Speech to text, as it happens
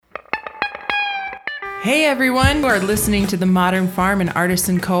Hey everyone, you are listening to the Modern Farm and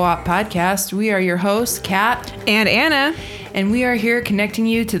Artisan Co-op podcast. We are your hosts, Kat and Anna, and we are here connecting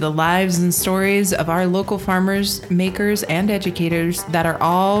you to the lives and stories of our local farmers, makers, and educators that are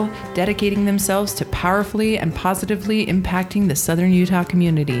all dedicating themselves to powerfully and positively impacting the Southern Utah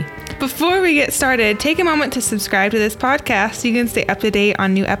community. Before we get started, take a moment to subscribe to this podcast so you can stay up to date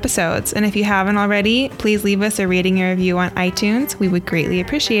on new episodes. And if you haven't already, please leave us a rating and review on iTunes. We would greatly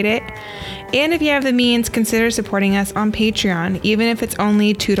appreciate it. And if you have the means, consider supporting us on Patreon. Even if it's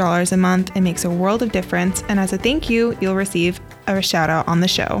only $2 a month, it makes a world of difference. And as a thank you, you'll receive a shout out on the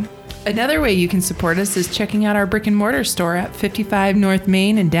show. Another way you can support us is checking out our brick and mortar store at 55 North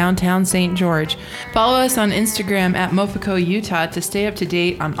Main in downtown St. George. Follow us on Instagram at Mofico Utah to stay up to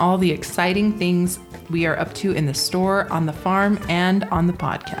date on all the exciting things we are up to in the store, on the farm, and on the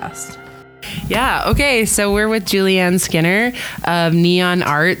podcast. Yeah, okay, so we're with Julianne Skinner of Neon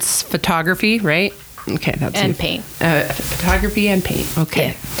Arts Photography, right? Okay, that's and it. Paint. Photography and paint. Okay.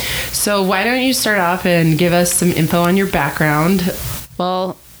 Yeah. So why don't you start off and give us some info on your background?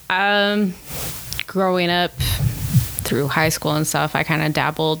 Well, growing up through high school and stuff, I kind of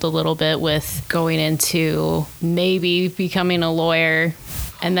dabbled a little bit with going into maybe becoming a lawyer,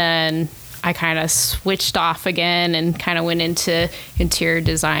 and then I kind of switched off again and kind of went into interior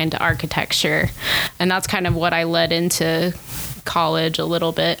design to architecture. And that's kind of what I led into college a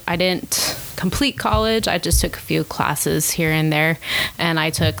little bit. I didn't complete college. I just took a few classes here and there. And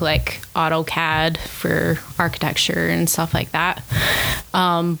I took like AutoCAD for architecture and stuff like that.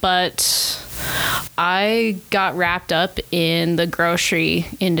 But I got wrapped up in the grocery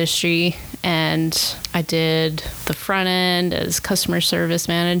industry, and I did the front end as customer service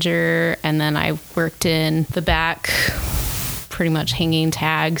manager, and then I worked in the back, pretty much hanging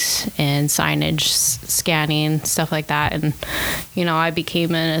tags and signage, scanning, stuff like that. And, you know, I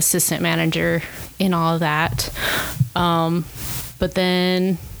became an assistant manager in all of that. But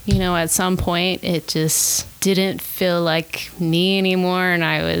then, you know, at some point it just didn't feel like me anymore, and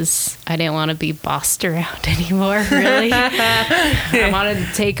I didn't want to be bossed around anymore, really. I wanted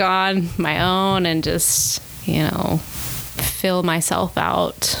to take on my own and just, you know, fill myself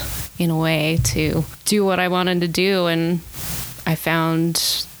out in a way to do what I wanted to do. And I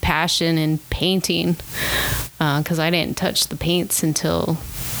found passion in painting because I didn't touch the paints until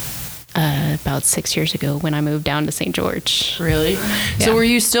about 6 years ago when I moved down to St. George. Really? Yeah. So were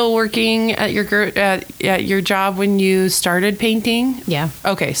you still working at your job when you started painting? Yeah.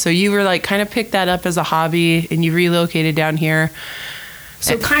 Okay, so you were like kind of picked that up as a hobby and you relocated down here.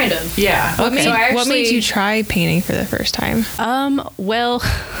 So kind of. Yeah. Okay. What made you try painting for the first time? Well,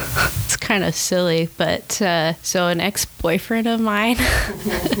 it's kind of silly, but so an ex-boyfriend of mine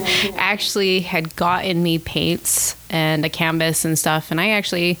actually had gotten me paints and a canvas and stuff, and I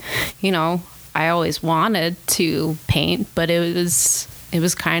actually, you know, I always wanted to paint, but it was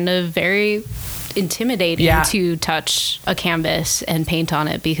kind of very intimidating to touch a canvas and paint on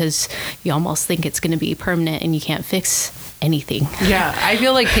it because you almost think it's going to be permanent and you can't fix anything. Yeah, I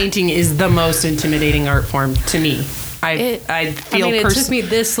feel like painting is the most intimidating art form to me. I feel it took me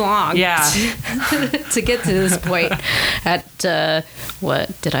this long to get to this point. At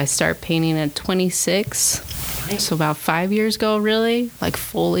what did I start painting at 26? So about 5 years ago, really, like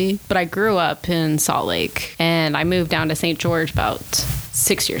fully. But I grew up in Salt Lake, and I moved down to St. George about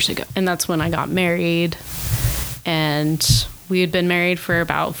 6 years ago, and that's when I got married. And we had been married for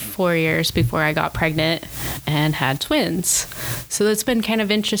about 4 years before I got pregnant and had twins. So it's been kind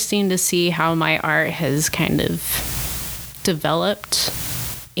of interesting to see how my art has kind of developed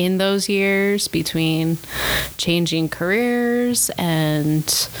in those years between changing careers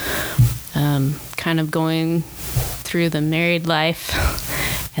and kind of going through the married life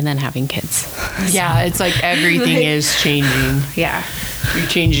and then having kids. Yeah, it's like everything is changing. Yeah. You're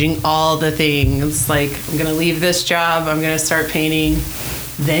changing all the things. Like, I'm going to leave this job. I'm going to start painting.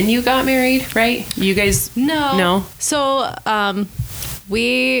 Then you got married, right? You guys? No. So,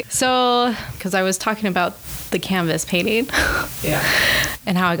 because I was talking about the canvas painting. Yeah.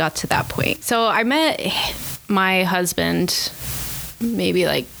 And how I got to that point. So I met my husband maybe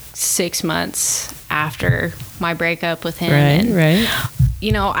like 6 months after my breakup with him. Right.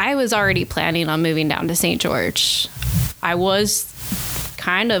 You know, I was already planning on moving down to St. George. I was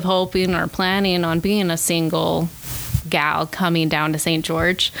kind of hoping or planning on being a single gal coming down to St.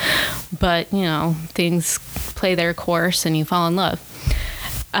 George. But, you know, things play their course and you fall in love.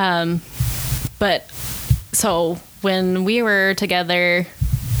 But so when we were together,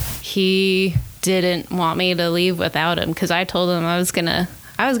 he didn't want me to leave without him because I told him I was gonna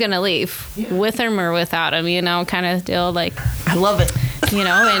leave with him or without him, you know, kind of deal. Like, I love it.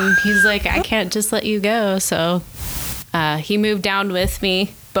 And he's like, I can't just let you go. So he moved down with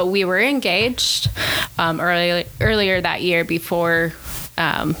me, but we were engaged earlier that year before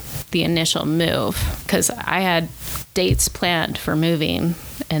the initial move, because I had dates planned for moving,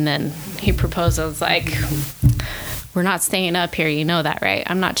 and then he proposed. I was like, we're not staying up here, you know that, right?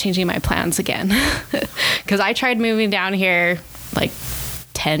 I'm not changing my plans again. Because I tried moving down here like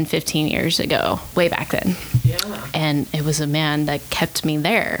 10, 15 years ago, way back then. Yeah. And it was a man that kept me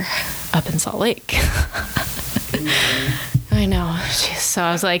there up in Salt Lake. I know. Jeez. So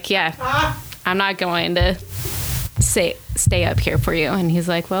I was like, yeah, I'm not going to stay up here for you. And he's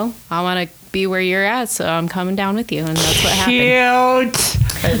like, well, I want to be where you're at, so I'm coming down with you. And that's what happened. Cute.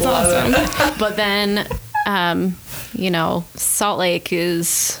 It's awesome. But then, Salt Lake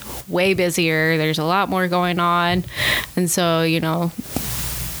is way busier. There's a lot more going on. And so,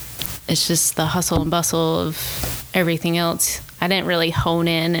 it's just the hustle and bustle of everything else. I didn't really hone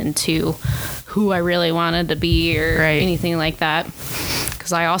in into who I really wanted to be or anything like that.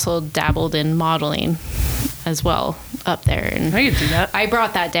 Because I also dabbled in modeling as well up there. And I could do that. I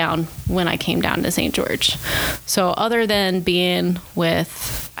brought that down when I came down to St. George. So other than being I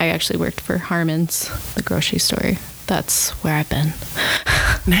actually worked for Harmon's, the grocery store. That's where I've been.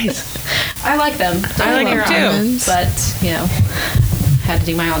 Nice. I like them. I like them too. But, had to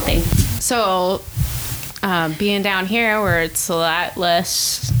do my own thing. So being down here where it's a lot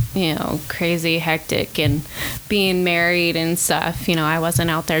less, crazy, hectic, and being married and stuff, I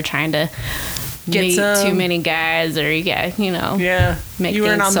wasn't out there trying to meet too many guys or, Yeah. Make you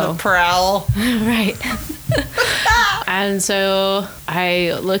weren't on the prowl. Right. And so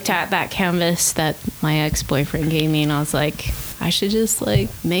I looked at that canvas that my ex-boyfriend gave me, and I was like, I should just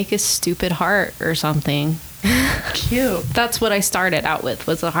make a stupid heart or something. Cute. That's what I started out with,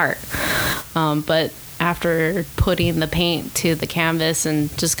 was a heart. But after putting the paint to the canvas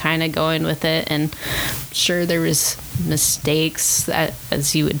and just kind of going with it, and sure, there was mistakes,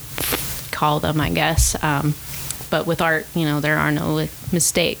 as you would call them, I guess. But with art, there are no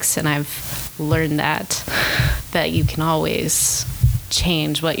mistakes, and I've learned that you can always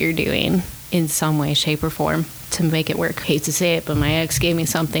change what you're doing in some way, shape, or form to make it work. I hate to say it, but my ex gave me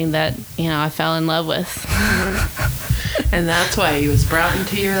something that, I fell in love with. And that's why he was brought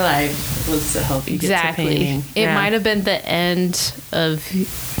into your life, was to help you get to painting. It might have been the end of,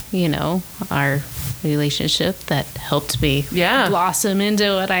 our relationship that helped me blossom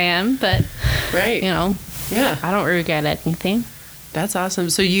into what I am. But, I don't regret anything. That's awesome.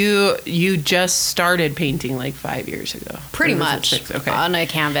 So you just started painting 5 years ago? Pretty much. Okay. On a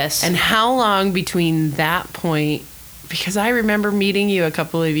canvas. And how long between that point, because I remember meeting you a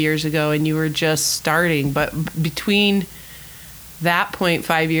couple of years ago and you were just starting, but between that point,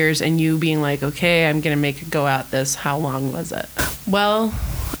 5 years, and you being like, okay, I'm going to make a go at this, how long was it? Well,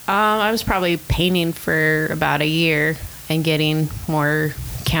 I was probably painting for about a year and getting more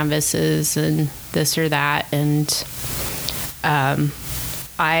canvases and this or that. And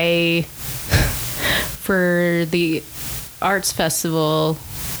for the arts festival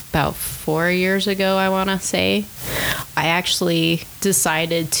about 4 years ago, I want to say, I actually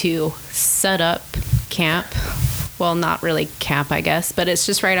decided to set up camp. Well, not really camp, I guess, but it's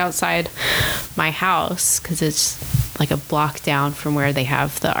just right outside my house because it's a block down from where they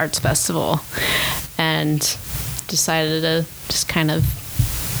have the arts festival, and decided to just kind of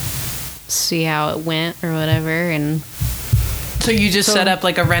see how it went or whatever. And so you just set up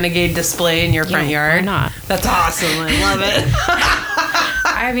a renegade display in your front yard? Why not? That's awesome. I love it.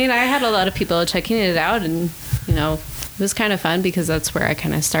 I mean, I had a lot of people checking it out, and it was kind of fun because that's where I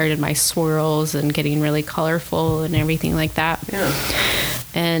kind of started my swirls and getting really colorful and everything like that. Yeah.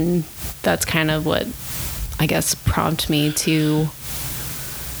 And that's kind of what, I guess, prompted me to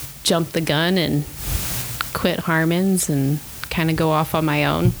jump the gun and quit Harmon's and kind of go off on my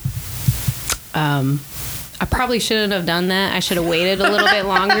own. I probably shouldn't have done that. I should have waited a little bit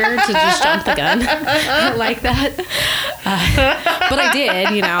longer to just jump the gun like that. But I did,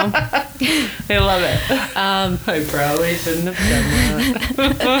 I love it. I probably shouldn't have done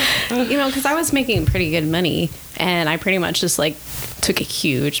that. Because I was making pretty good money, and I pretty much just took a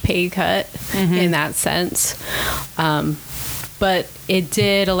huge pay cut in that sense. But it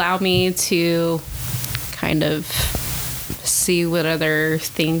did allow me to kind of see what other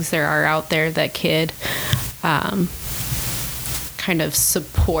things there are out there that could kind of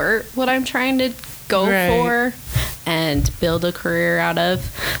support what I'm trying to go for and build a career out of.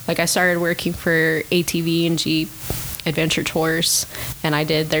 I started working for ATV and Jeep Adventure Tours, and I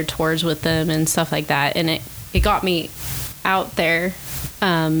did their tours with them and stuff like that, and it got me out there,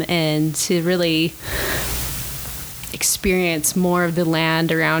 and to really experience more of the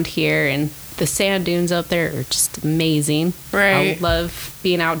land around here, and the sand dunes up there are just amazing. Right. I love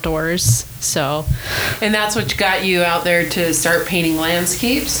being outdoors. So, And that's what got you out there to start painting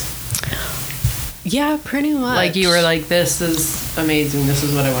landscapes? yeah, pretty much. Like you were like, this is amazing. This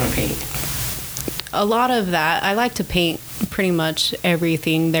is what I want to paint. A lot of that. I like to paint pretty much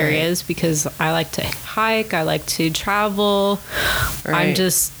everything there Right. is because I like to hike. I like to travel. I'm Right.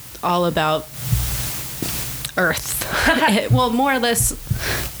 just all about Earth. Well, more or less,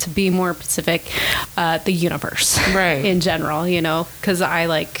 to be more specific, the universe. Right. In general, because I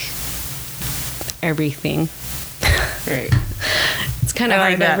like everything. Right. It's kind of I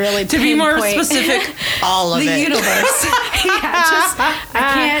hard like that. to really To be more pinpoint specific, all of the it. universe.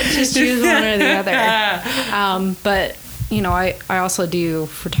 I can't just choose one or the other. But I also do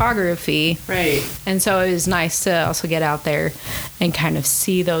photography, Right. and so it was nice to also get out there and kind of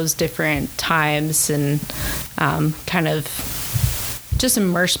see those different times and kind of just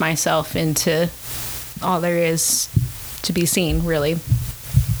immerse myself into all there is to be seen, really.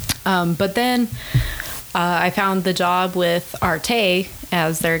 But then I found the job with Arte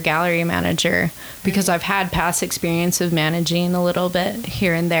as their gallery manager because I've had past experience of managing a little bit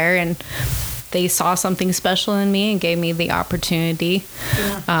here and there, and they saw something special in me and gave me the opportunity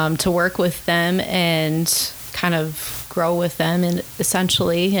to work with them and kind of grow with them, and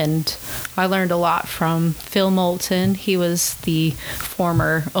essentially. And I learned a lot from Phil Moulton. He was the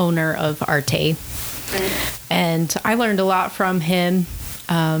former owner of Arte. And I learned a lot from him.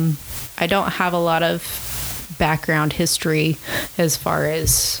 I don't have a lot of background history as far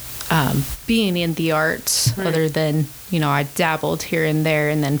as being in the arts, other than, I dabbled here and there,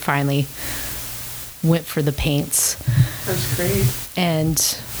 and then finally went for the paints. That's great. And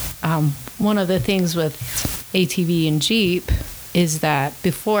one of the things with ATV and Jeep is that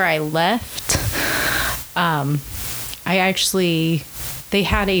before I left, they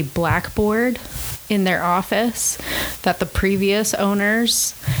had a blackboard in their office that the previous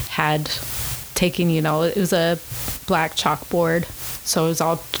owners had taken, it was a black chalkboard. So it was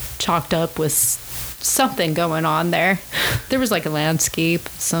all chalked up with something going on there. There was like a landscape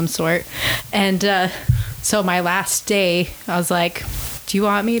of some sort. And so my last day, I was like, do you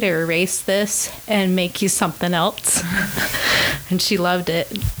want me to erase this and make you something else? And she loved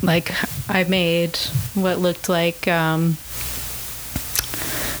it. Like, I made what looked like,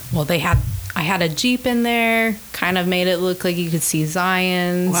 I had a Jeep in there, kind of made it look like you could see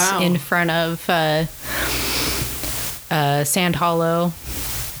Zion's in front of Sand Hollow,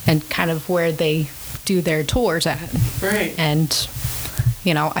 and kind of where they do their tours at. Right. And,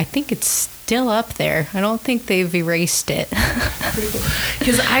 I think it's still up there. I don't think they've erased it.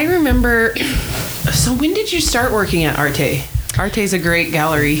 Because I remember, so when did you start working at Arte? Arte's a great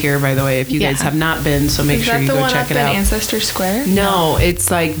gallery here, by the way, if you guys have not been, so make sure you go check it out. Is that the one up in Ancestor Square? No,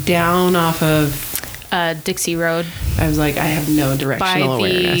 it's like down off of, Dixie Road. I was like, I have no directional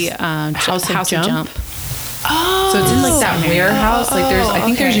awareness. House of Jump. Oh, so it's in like that warehouse. Like there's, I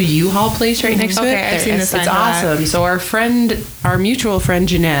think there's a U-Haul place right next to it. Okay, I've seen the sign It's for that. awesome. So our mutual friend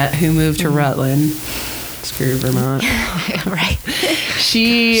Jeanette, who moved to Rutland, screw Vermont. Right.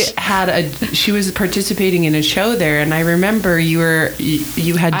 She was participating in a show there, and I remember you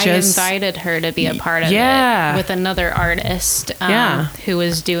had just I invited her to be a part of Yeah. it with another artist who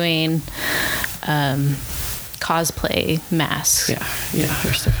was doing cosplay masks. Yeah,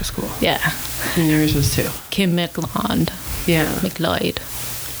 her stuff was cool. Yeah. And yours was too. Kim McLeod. Yeah. McLeod.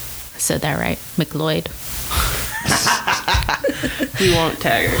 I said that right. McLeod. We won't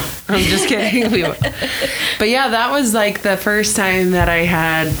tag her. I'm just kidding. We won't. But yeah, that was like the first time that I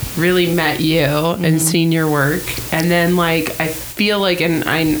had really met you and seen your work. And then like, I feel like, and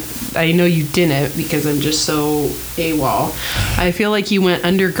I know you didn't because I'm just so AWOL. I feel like you went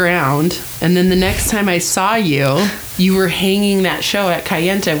underground. And then the next time I saw you, you were hanging that show at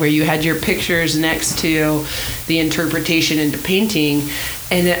Cayenta where you had your pictures next to the interpretation into painting.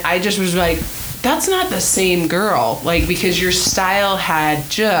 And I just was like, that's not the same girl, like, because your style had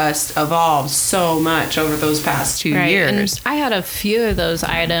just evolved so much over those past 2 years. And I had a few of those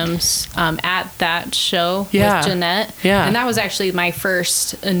items at that show Yeah. with Jeanette. Yeah. And that was actually my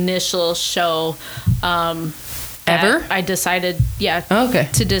first initial show. Ever? I decided, Okay.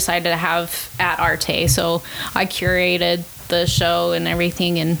 to have at Arte. So I curated the show and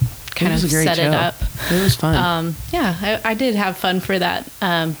everything and kind of was a great set it show. up. It was fun. I did have fun for that.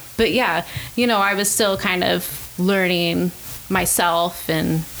 But yeah, I was still kind of learning myself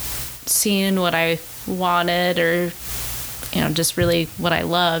and seeing what I wanted or, just really what I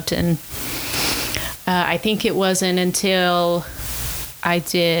loved. And I think it wasn't until I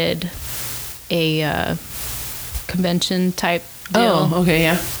did a convention type deal Oh, okay,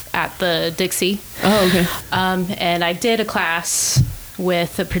 yeah. at the Dixie. Oh, okay. And I did a class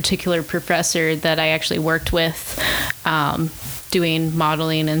with a particular professor that I actually worked with, doing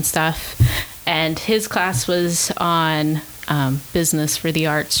modeling and stuff. And his class was on business for the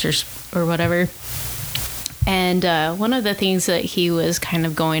arts or whatever. And one of the things that he was kind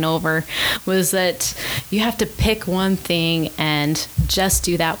of going over was that you have to pick one thing and just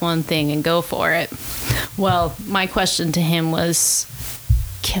do that one thing and go for it. Well, my question to him was,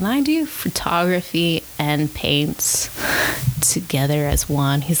 can I do photography and paints together as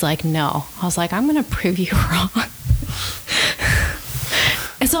one? He's like, no. I was like, I'm going to prove you wrong.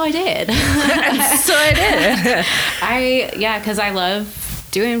 And so I did. Because I love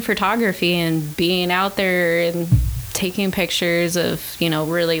doing photography and being out there and taking pictures of,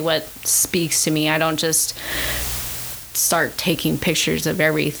 really what speaks to me. I don't just start taking pictures of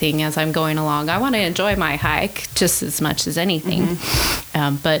everything as I'm going along. I want to enjoy my hike just as much as anything.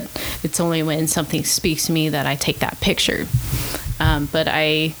 Mm-hmm. But it's only when something speaks to me that I take that picture.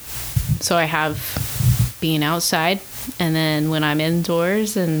 So I have being outside, and then when I'm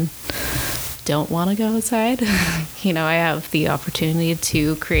indoors and don't want to go outside, I have the opportunity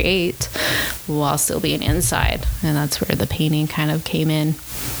to create while still being inside. And that's where the painting kind of came in.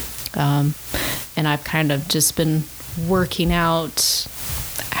 And I've kind of just been working out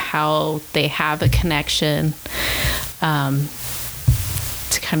how they have a connection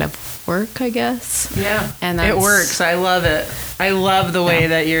to kind of work, I guess. Yeah, and it works. I love it. I love the way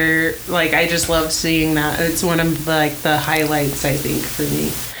that you're, like, I just love seeing that. It's one of, the highlights, I think, for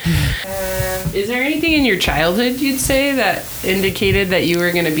me. Is there anything in your childhood you'd say that indicated that you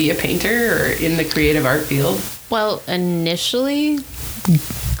were going to be a painter or in the creative art field? Well, initially,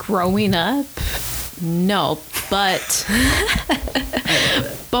 growing up, no, but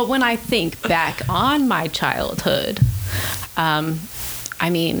when I think back on my childhood,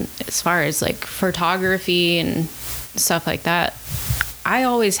 as far as like photography and stuff like that, I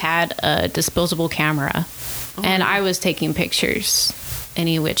always had a disposable camera, and I was taking pictures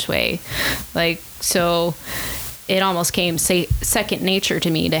any which way. So it almost came second nature to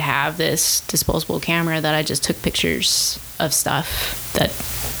me to have this disposable camera that I just took pictures of stuff that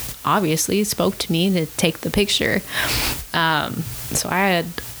obviously spoke to me to take the picture. So I had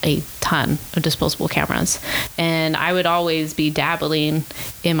a ton of disposable cameras, and I would always be dabbling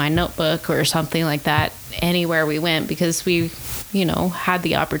in my notebook or something like that anywhere we went, because we, had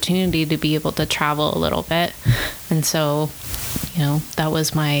the opportunity to be able to travel a little bit. And so, that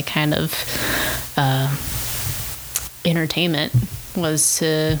was my kind of entertainment, was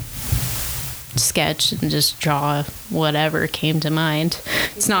to sketch and just draw whatever came to mind.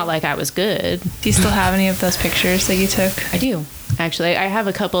 It's not like I was good. Do you still have any of those pictures that you took? I do. Actually, I have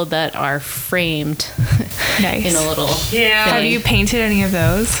a couple that are framed. Nice. In a little thing. Have you painted any of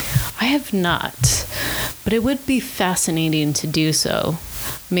those? I have not, but it would be fascinating to do so.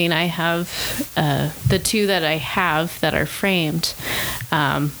 I have the two that I have that are framed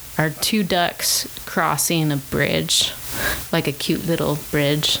are two ducks crossing a bridge, like a cute little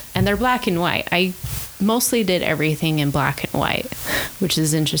bridge, and they're black and white. I mostly did everything in black and white, which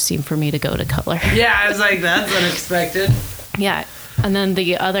is interesting for me to go to color. Yeah, I was like, that's unexpected. Yeah. And then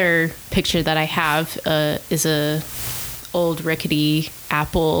the other picture that I have is a old rickety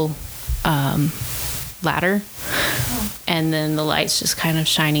apple ladder. And then the light's just kind of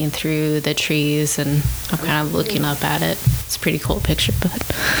shining through the trees, and I'm kind of looking up at it. It's a pretty cool picture, but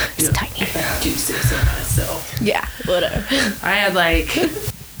it's tiny. I do say so myself. Yeah, whatever. I had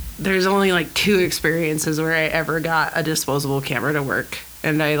there's only 2 experiences where I ever got a disposable camera to work.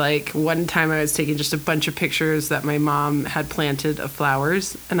 And one time I was taking just a bunch of pictures that my mom had planted of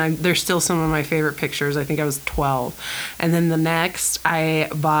flowers. And they're still some of my favorite pictures. I think I was 12. And then the next, I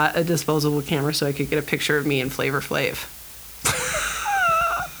bought a disposable camera so I could get a picture of me in Flavor Flav.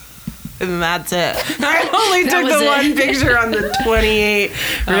 And that's it. I only took the one picture on the 28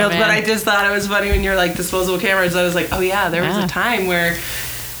 reels, but I just thought it was funny when you're disposable cameras. I was like, oh yeah, there was a time where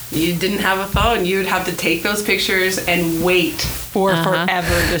you didn't have a phone. You would have to take those pictures and wait for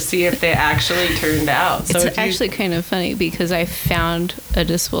forever to see if they actually turned out. So it's actually kind of funny, because I found a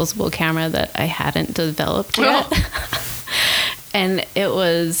disposable camera that I hadn't developed yet. And it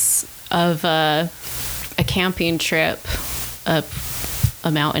was of a camping trip up a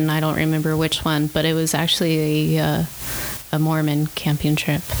mountain. I don't remember which one, but it was actually a Mormon camping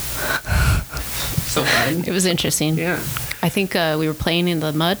trip. So fun. It was interesting. Yeah. I think we were playing in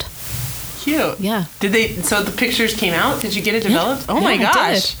the mud. Cute. Yeah. So the pictures came out? Did you get it developed? Yeah. Oh my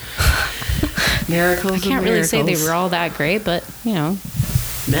gosh. Miracles. I can't really say they were all that great, but,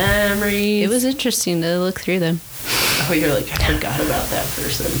 Memories. it was interesting to look through them. Oh, you're like, I forgot about that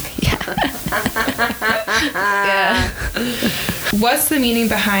person. Yeah. What's the meaning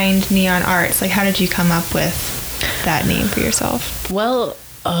behind Neon Arts? Like, how did you come up with that name for yourself? Well,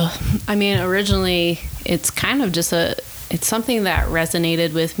 I mean, originally it's kind of just it's something that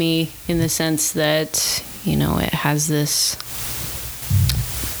resonated with me in the sense that, you know, it has this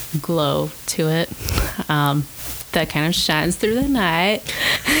glow to it that kind of shines through the night,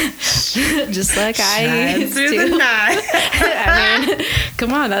 just like I used through to. the night. I mean,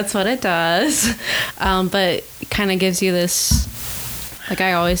 come on, that's what it does. But it kind of gives you this, like,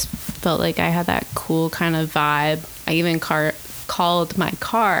 I always felt like I had that cool kind of vibe. I even called my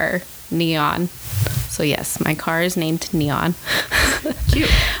car Neon. So yes, my car is named Neon.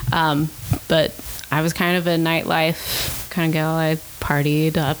 Cute. But I was kind of a nightlife kind of gal. I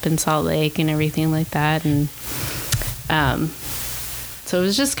partied up in Salt Lake and everything like that. And so it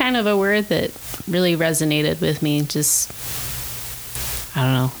was just kind of a word that really resonated with me. Just, I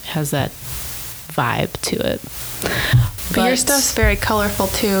don't know, it has that vibe to it. But your stuff's very colorful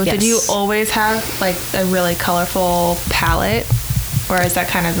too. Yes. Did you always have like a really colorful palette, or has that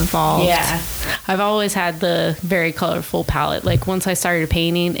kind of evolved? Yeah, I've always had the very colorful palette. Like once I started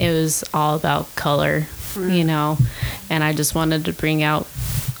painting, it was all about color, you know, and I just wanted to bring out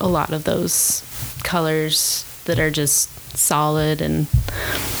a lot of those colors that are just solid and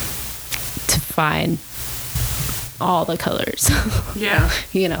to find all the colors. Yeah.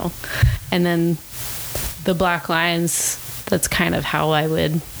 You know, and then the black lines, that's kind of how I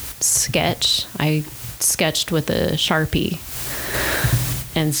would sketch. I sketched with a Sharpie.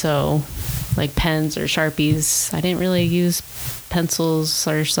 And so, like pens or Sharpies, I didn't really use pencils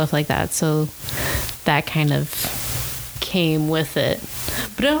or stuff like that. So that kind of came with it.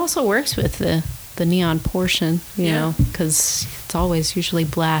 But it also works with the neon portion, you know, because it's always usually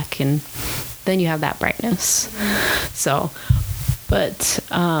black and then you have that brightness. So, but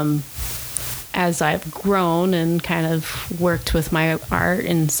as I've grown and kind of worked with my art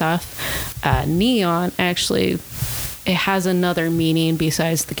and stuff, neon actually, it has another meaning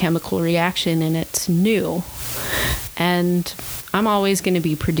besides the chemical reaction, and it's new. And I'm always going to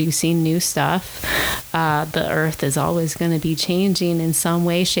be producing new stuff. The earth is always going to be changing in some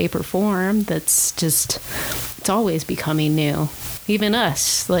way, shape, or form. That's just, it's always becoming new. Even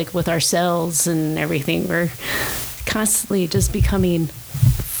us, like with our cells and everything, we're constantly just becoming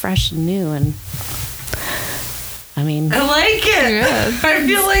fresh and new. And I mean, I like it. Yeah. I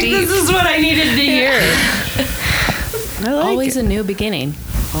feel like this is what I needed to hear. I like always it. a new beginning.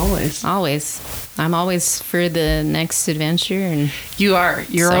 Always. I'm always for the next adventure. And You are.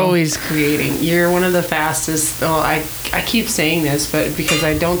 You're So- always creating. You're one of the fastest. Well, I keep saying this, but because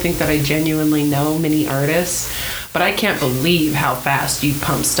I don't think that I genuinely know many artists, but I can't believe how fast you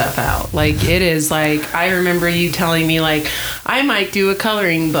pump stuff out. Like, it is like, I remember you telling me, like, I might do a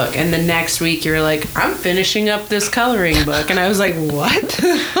coloring book. And the next week you're like, I'm finishing up this coloring book. And I was like, what?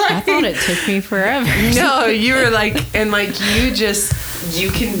 I thought it took me forever. No, you were like, and like, you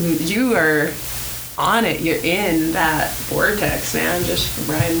are on it. You're in that vortex, man, just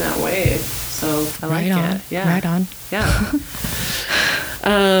riding that wave. So I like Right on. it. Yeah. Right on. Yeah.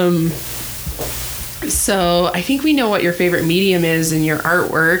 So I think we know what your favorite medium is in your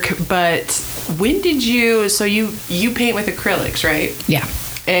artwork, but when did you, so you paint with acrylics, right? Yeah.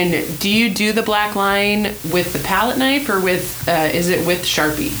 And do you do the black line with the palette knife or with, is it with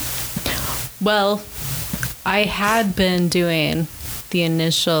Sharpie? Well, I had been doing the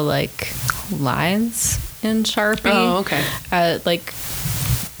initial like lines in Sharpie. Oh, okay. Like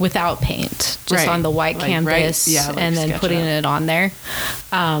without paint, just Right. on the white Like, canvas, right? Yeah, like and then sketch putting out. it on there.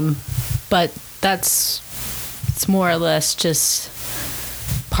 But it's more or less just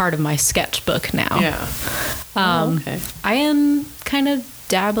part of my sketchbook now. Yeah. Okay. I am kind of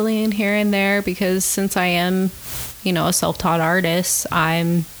dabbling here and there because since I am, you know, a self-taught artist,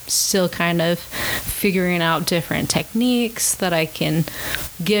 I'm still kind of figuring out different techniques that I can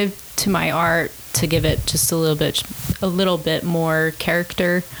give to my art to give it just a little bit more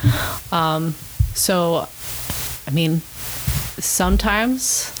character. So, I mean,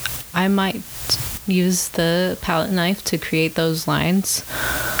 sometimes I might use the palette knife to create those lines.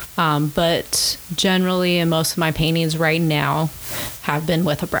 But generally in most of my paintings right now have been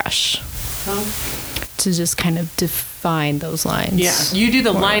with a brush. Oh. to just kind of define those lines. Yeah, you do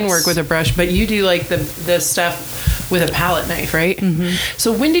the more or line less. work with a brush, but you do like the stuff with a palette knife, right? Mm-hmm.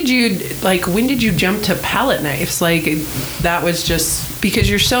 So when did you jump to palette knives? Like that was just because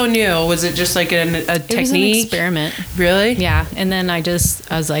you're so new. Was it just like a technique? It was an experiment. Really? Yeah, and then I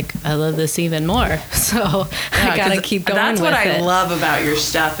was like, I love this even more, so I gotta 'cause keep going. That's what with I it. love about your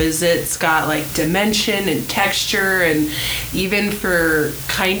stuff is it's got like dimension and texture, and even for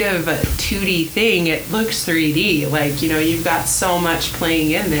kind of a 2D thing, it looks 3D. Like, you know, you've got so much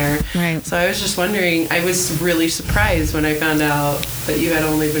playing in there. Right. So I was just wondering, I was really surprised when I found out that you had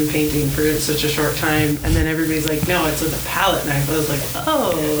only been painting for such a short time, and then everybody's like, no, it's with a palette knife. I was like,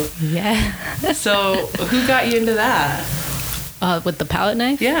 oh. Yeah. So who got you into that? With the palette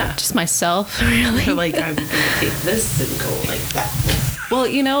knife? Yeah. Just myself, really. You're like, I'm going to take this and go like that. Well,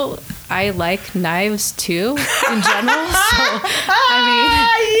 you know, I like knives too, in general. So, I mean,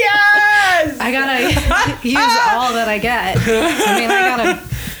 Yes! I gotta use all that I get. I mean, I got a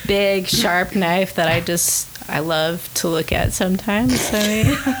big, sharp knife that I love to look at sometimes. I mean,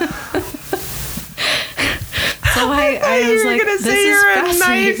 so I was like, this is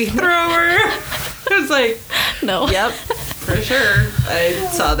fascinating. thrower. I was like, No. yep, for sure. I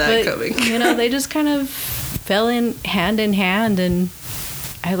saw that coming. You know, they just kind of fell in hand, and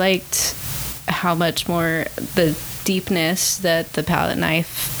I liked how much more the deepness that the palette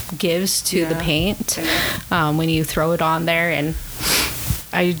knife gives to the Yeah. paint when you throw it on there. And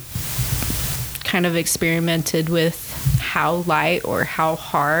I kind of experimented with how light or how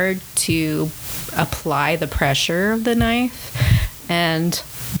hard to apply the pressure of the knife, and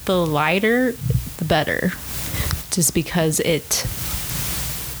the lighter the better, just because it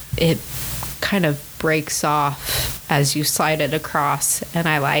kind of breaks off as you slide it across, and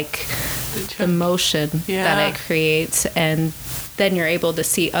I like the motion that it creates, and then you're able to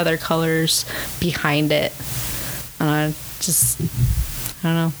see other colors behind it. I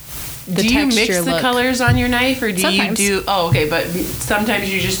don't know. Do you mix the colors on your knife, or do Sometimes. you do? Oh, okay, but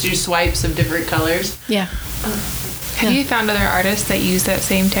sometimes you just do swipes of different colors. Yeah. Have you found other artists that use that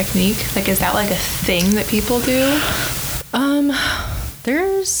same technique? Like, is that like a thing that people do?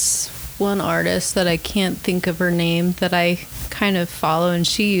 There's one artist that I can't think of her name that I kind of follow, and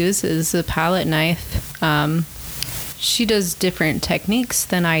she uses a palette knife. She does different techniques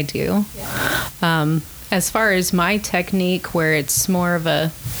than I do. As far as my technique, where it's more of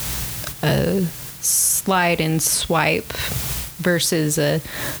a slide and swipe versus a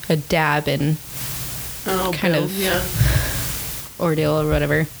dab and kind of ordeal or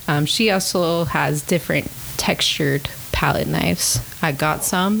whatever. She also has different textured palette knives. I got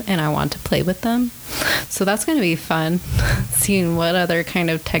some and I want to play with them. So that's going to be fun, seeing what other kind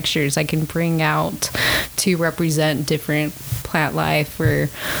of textures I can bring out to represent different plant life or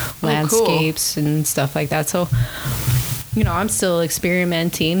landscapes and stuff like that. So, you know, I'm still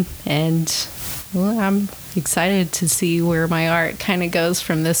experimenting, and I'm excited to see where my art kind of goes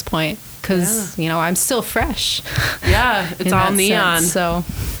from this point. Because, you know, I'm still fresh. Yeah, it's in all that neon. sense, so,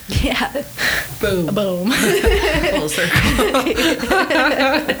 yeah. Boom. Boom. Full circle.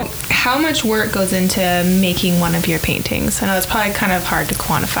 How much work goes into making one of your paintings? I know it's probably kind of hard to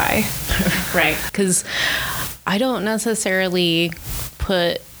quantify. Right. Because I don't necessarily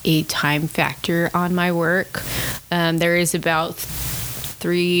put a time factor on my work. There is about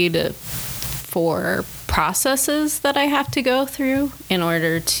 3 to 4 processes that I have to go through in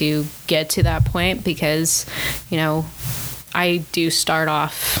order to get to that point, because, you know, I do start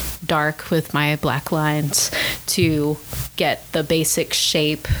off dark with my black lines to get the basic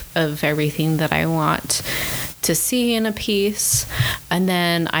shape of everything that I want to see in a piece, and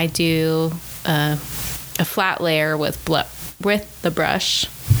then I do a flat layer with the brush,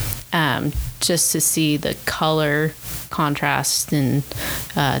 just to see the color contrast and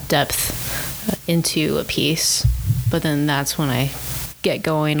depth into a piece. But then that's when I get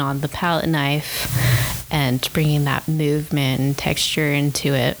going on the palette knife and bringing that movement and texture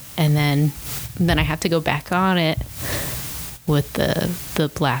into it, and then I have to go back on it with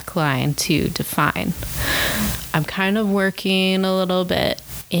the black line to define. I'm kind of working a little bit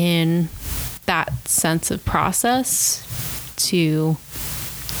in that sense of process to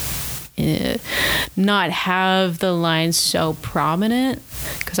not have the lines so prominent,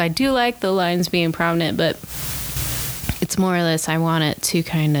 because I do like the lines being prominent, but it's more or less I want it to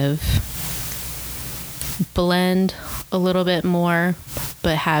kind of blend a little bit more,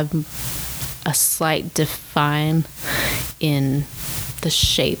 but have a slight define in the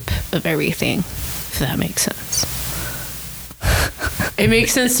shape of everything, if that makes sense. It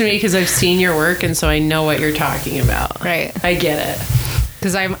makes sense to me because I've seen your work, and so I know what you're talking about. Right. I get it.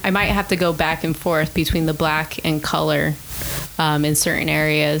 Because I might have to go back and forth between the black and color in certain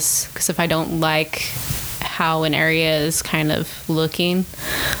areas. Because if I don't like how an area is kind of looking,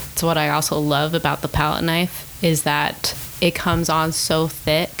 it's what I also love about the palette knife is that it comes on so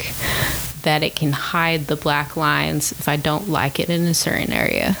thick that it can hide the black lines if I don't like it in a certain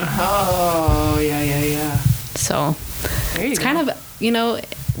area. Oh, yeah. So it's kind of, you know,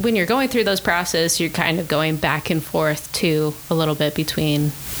 when you're going through those processes, you're kind of going back and forth too a little bit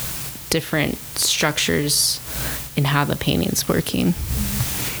between different structures and how the painting's working.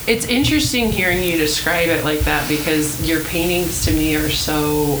 It's interesting hearing you describe it like that because your paintings to me are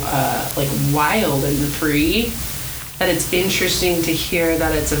so like wild and free that it's interesting to hear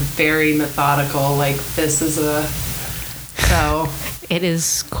that it's a very methodical, like this is a, so. It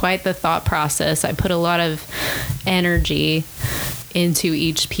is quite the thought process. I put a lot of energy into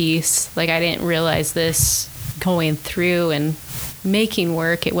each piece. Like I didn't realize this going through and making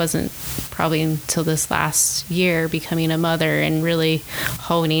work. It wasn't probably until this last year becoming a mother and really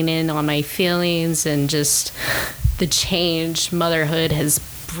honing in on my feelings and just the change motherhood has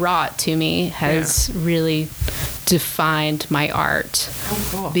brought to me has really defined my art. Oh,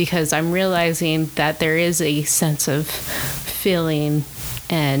 cool. Because I'm realizing that there is a sense of feeling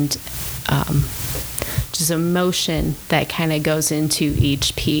and just emotion that kind of goes into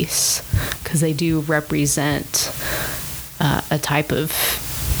each piece because they do represent a type of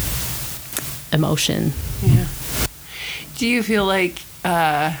emotion. Yeah. Do you feel like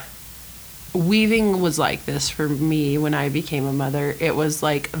weaving was like this for me when I became a mother? It was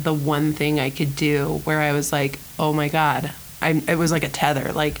like the one thing I could do where I was like, oh my God, it was like a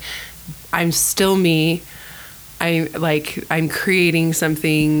tether. Like I'm still me. I'm creating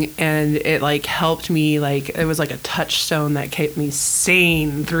something and it like helped me, like it was like a touchstone that kept me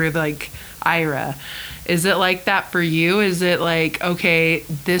sane through like Ira. Is it like that for you? Is it like, okay,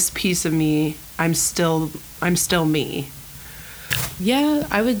 this piece of me, I'm still me? Yeah,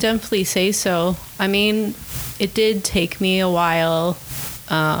 I would definitely say so. I mean, it did take me a while.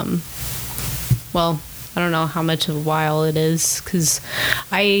 Well, I don't know how much of a while it is because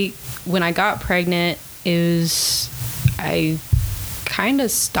when I got pregnant, I kind of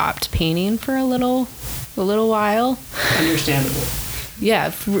stopped painting for a little while. Understandable.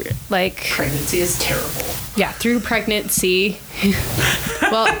 Yeah, like Pregnancy is terrible. yeah, through pregnancy.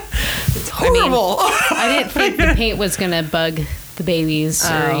 Well, It's horrible. I didn't think the paint was gonna bug the babies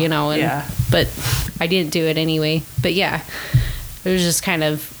or but I didn't do it anyway. But yeah, it was just kind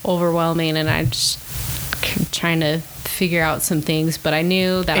of overwhelming, and I just trying to figure out some things. But I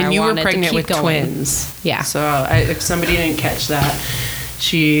knew that And I you were wanted pregnant to keep with going. twins. Yeah. So if somebody didn't catch that,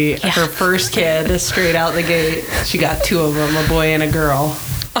 her first kid straight out the gate, she got two of them, a boy and a girl.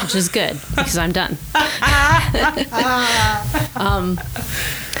 Which is good because I'm done.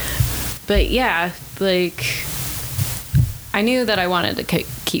 But yeah, like I knew that I wanted to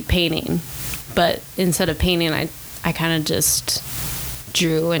keep painting, but instead of painting, I kind of just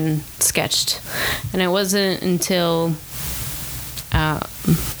drew and sketched. And it wasn't until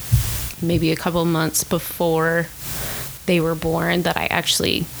maybe a couple months before they were born that I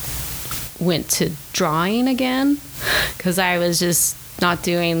actually went to drawing again, because I was just not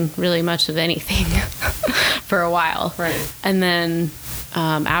doing really much of anything for a while. Right. And then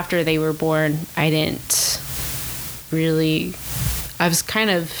after they were born, I was kind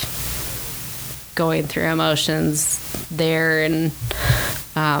of going through emotions there, and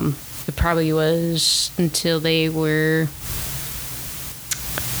it probably was until they were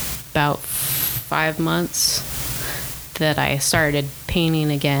about 5 months that I started painting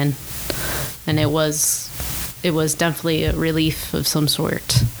again, and it was definitely a relief of some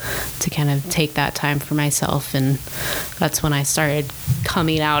sort to kind of take that time for myself, and that's when I started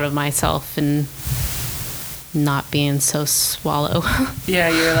coming out of myself and not being so swallow. Yeah,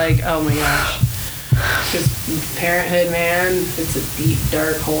 you're like, oh my gosh. Because parenthood, man, it's a deep,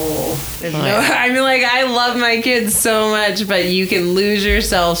 dark hole. I mean, like, I love my kids so much, but you can lose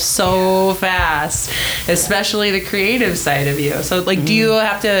yourself so fast, especially the creative side of you. So, like, do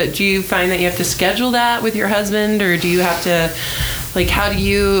you find that you have to schedule that with your husband, or do you have to, like, how do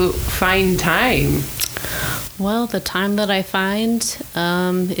you find time? Well, the time that I find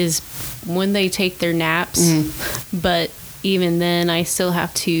is when they take their naps, but even then, I still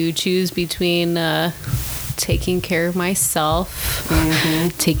have to choose between taking care of myself,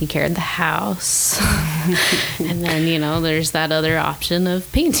 taking care of the house, and then, there's that other option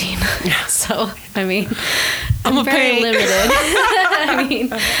of painting. So, I mean, I'm very limited. I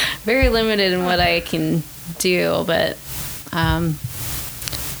mean, very limited in what I can do, but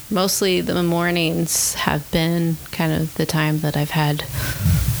mostly the mornings have been kind of the time that I've had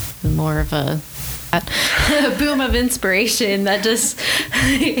more of a boom of inspiration that just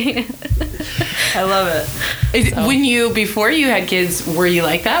I love it. Before you had kids, were you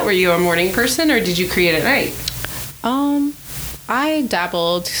like that? Were you a morning person, or did you create at night? I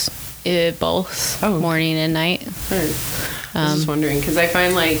dabbled both morning and night. Right. I was just wondering, because I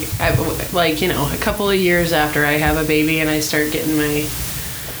find a couple of years after I have a baby and I start getting my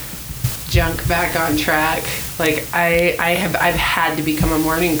junk back on track, like I've had to become a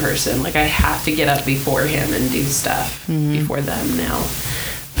morning person. Like I have to get up before him and do stuff before them now.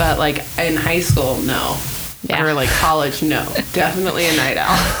 But like in high school, no. Yeah. Or like college, no. Definitely a night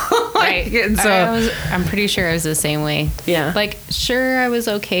owl. Right. And so I'm pretty sure I was the same way. Yeah. Like, sure, I was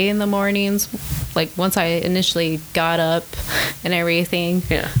okay in the mornings, like once I initially got up and everything.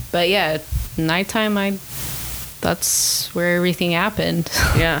 Yeah. But yeah, nighttime, that's where everything happened.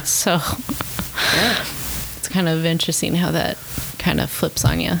 Yeah. So yeah, it's kind of interesting how that kind of flips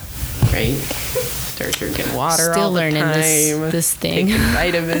on you. Right. Start drinking water all the learning time. This thing. Taking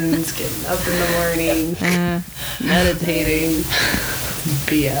vitamins, getting up in the morning, meditating.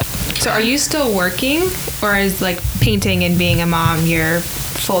 BS. So are you still working, or is like painting and being a mom your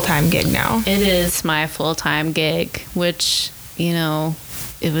full-time gig now? It is my full-time gig, which,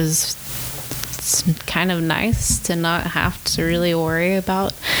 it's kind of nice to not have to really worry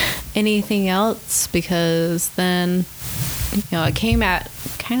about anything else, because then, it came at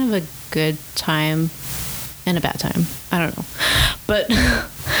kind of a good time and a bad time. I don't know. But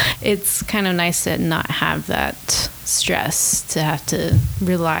it's kind of nice to not have that stress to have to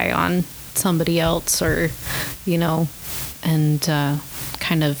rely on somebody else or, and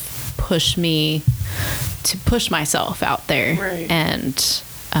kind of push me to push myself out there. Right. And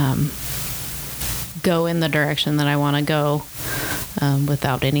go in the direction that I want to go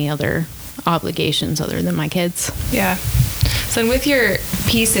without any other obligations other than my kids. Yeah. So with your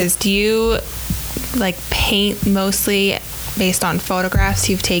pieces, do you like paint mostly based on photographs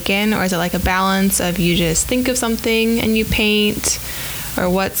you've taken, or is it like a balance of you just think of something and you paint, or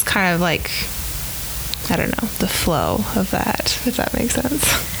what's kind of like, I don't know, the flow of that, if that makes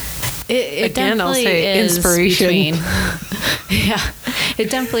sense? It again, I'll say inspiration. Yeah, it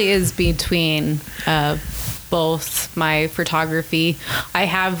definitely is between both my photography. I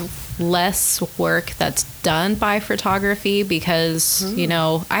have less work that's done by photography because,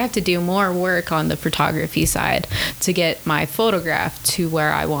 I have to do more work on the photography side to get my photograph to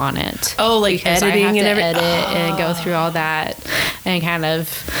where I want it. Oh, like because editing and everything. Edit and go through all that and kind of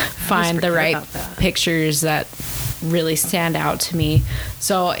find the right pictures that really stand out to me.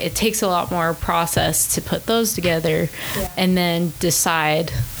 So it takes a lot more process to put those together and then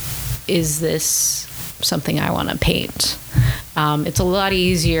decide, is this something I want to paint? It's a lot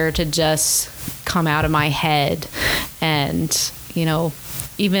easier to just come out of my head, and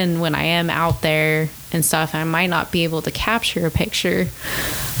even when I am out there and stuff, I might not be able to capture a picture.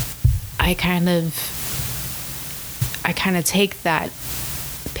 I kind of take that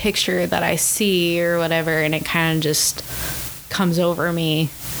picture that I see or whatever, and it kind of just comes over me.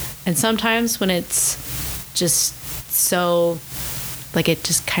 And sometimes when it's just so like it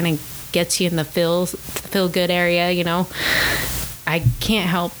just kind of gets you in the feel good area, I can't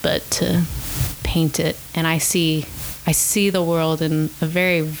help but to paint it, and I see the world in a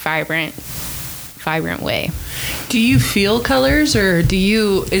very vibrant way. Do you feel colors, or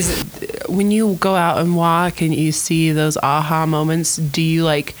when you go out and walk and you see those aha moments, do you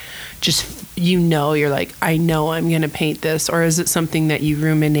like just you're like, I know I'm gonna paint this, or is it something that you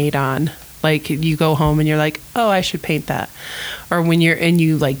ruminate on? Like you go home and you're like, oh, I should paint that. Or when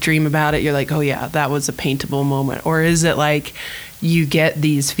you like dream about it, you're like, oh yeah, that was a paintable moment. Or is it like you get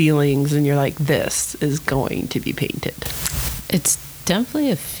these feelings and you're like, this is going to be painted? It's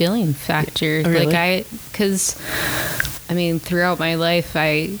definitely a feeling factor. Oh, really? Because throughout my life,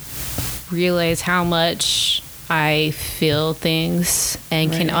 I realize how much I feel things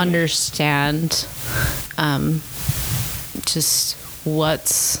and can understand just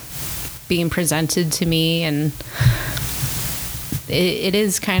what's being presented to me, and it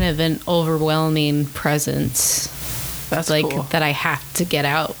is kind of an overwhelming presence. That's like cool. That I have to get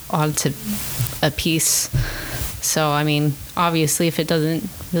out onto a piece. So obviously if it doesn't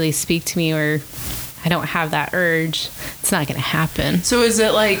really speak to me, or I don't have that urge, it's not going to happen. So is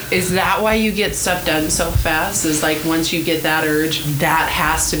that why you get stuff done so fast? Is like once you get that urge, that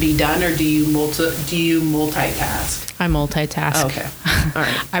has to be done, or do you multitask? I multitask. Okay. All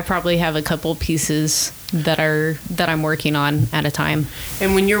right. I probably have a couple pieces that I'm working on at a time.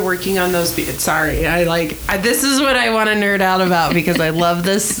 And when you're working on those, this is what I want to nerd out about because I love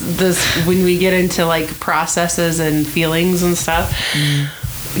this when we get into like processes and feelings and stuff.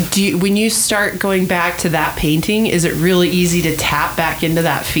 When you start going back to that painting, is it really easy to tap back into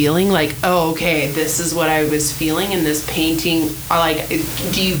that feeling? Like, oh, okay, this is what I was feeling in this painting. Like,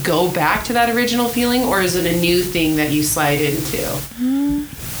 do you go back to that original feeling, or is it a new thing that you slide into?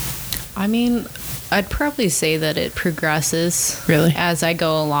 I mean, I'd probably say that it progresses Really? as I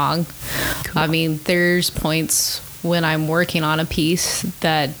go along. Cool. I mean, there's points when I'm working on a piece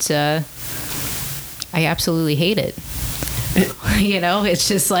that I absolutely hate it. It's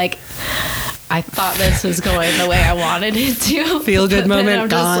just like, I thought this was going the way I wanted it to. Feel good moment, I'm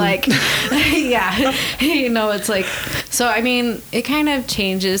gone. just like, yeah, it's like, so I mean, it kind of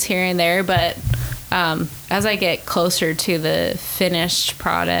changes here and there, but as I get closer to the finished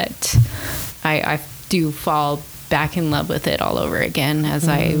product, I do fall back in love with it all over again as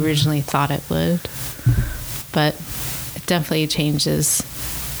I originally thought it would. But it definitely changes.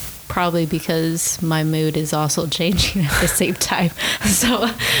 Probably because my mood is also changing at the same time. So,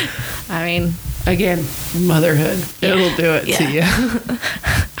 I mean... Again, motherhood. Yeah. It'll do it to you.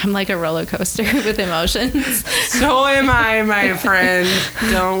 I'm like a roller coaster with emotions. So am I, my friend.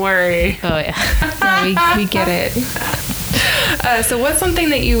 Don't worry. Oh, yeah. Yeah, we get it. So what's something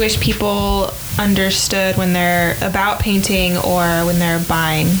that you wish people understood when they're about painting or when they're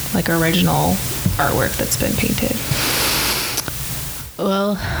buying like original artwork that's been painted?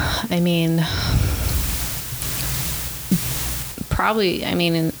 Well, I mean, probably,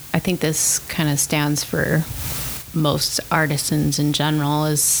 I think this kind of stands for most artisans in general,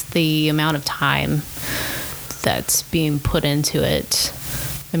 is the amount of time that's being put into it.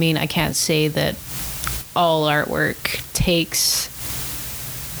 I mean, I can't say that all artwork takes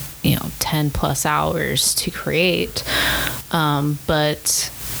 10 plus hours to create,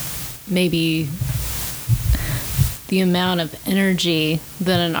 but maybe the amount of energy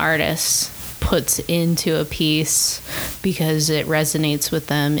that an artist puts into a piece because it resonates with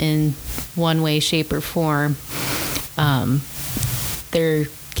them in one way, shape, or form, they're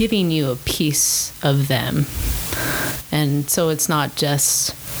giving you a piece of them. And so it's not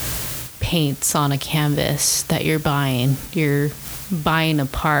just paints on a canvas that you're buying. You're buying a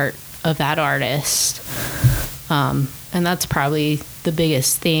part of that artist. And that's probably the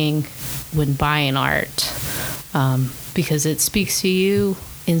biggest thing when buying art, because it speaks to you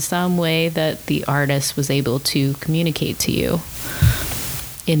in some way that the artist was able to communicate to you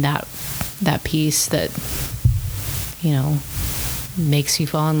in that piece that makes you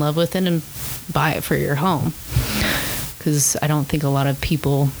fall in love with it and buy it for your home. Because I don't think a lot of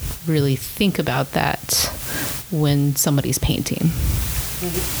people really think about that when somebody's painting.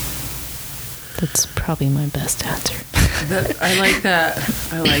 That's probably my best answer. I like that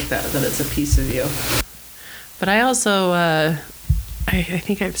it's a piece of you. But I also, I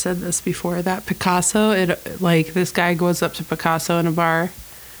think I've said this before, that Picasso, this guy goes up to Picasso in a bar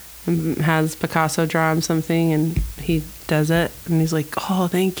and has Picasso draw him something, and he does it, and he's like, oh,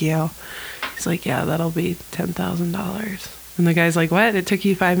 thank you. He's like, yeah, that'll be $10,000. And the guy's like, what? It took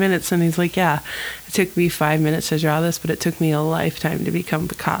you 5 minutes? And he's like, yeah, it took me 5 minutes to draw this, but it took me a lifetime to become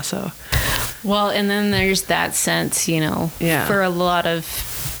Picasso. Well, and then there's that sense, Yeah. for a lot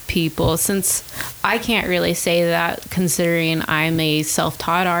of people, since I can't really say that considering I'm a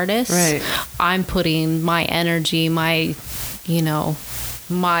self-taught artist. Right. I'm putting my energy, my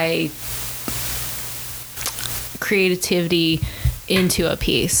creativity into a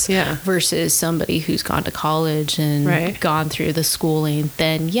piece, versus somebody who's gone to college and gone through the schooling.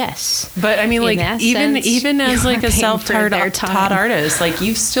 Then yes, but I mean, even as like a self-taught artist, like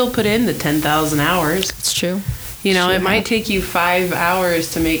you've still put in the 10,000 hours. It's true. It might take you 5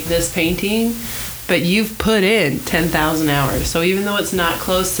 hours to make this painting, but you've put in 10,000 hours. So even though it's not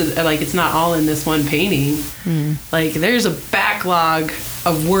close to, it's not all in this one painting, there's a backlog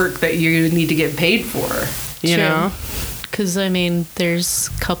of work that you need to get paid for, you know? Because, there's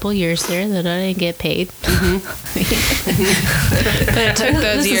a couple years there that I didn't get paid. But it took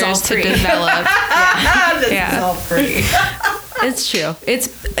those years to develop. This is all free. It's true.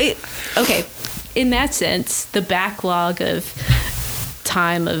 Okay. In that sense, the backlog of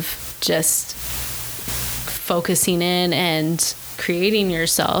time of just focusing in and creating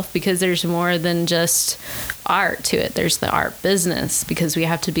yourself, because there's more than just art to it. There's the art business, because we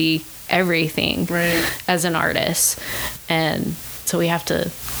have to be everything as an artist. And so we have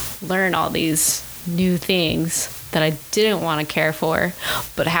to learn all these new things that I didn't want to care for,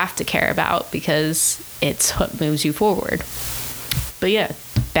 but have to care about because it's what moves you forward. but yeah,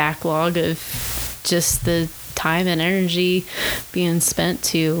 backlog of just the time and energy being spent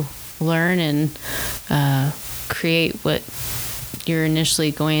to learn and create what you're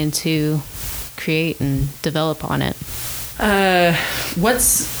initially going to create and develop on it. What's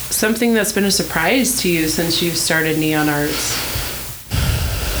something that's been a surprise to you since you've started Neon Arts?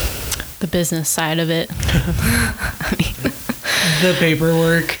 The business side of it. I mean, The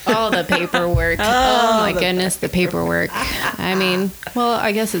paperwork. oh, the paperwork. Oh my goodness, the paperwork. I mean, well,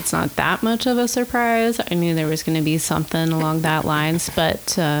 I guess it's not that much of a surprise. I knew there was going to be something along that lines,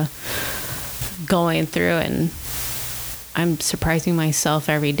 but going through, and I'm surprising myself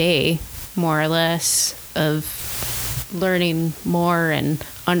every day, more or less, of learning more and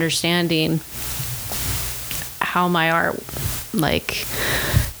understanding how my art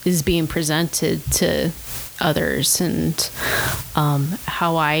is being presented to others, and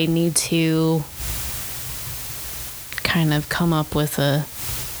how I need to kind of come up with a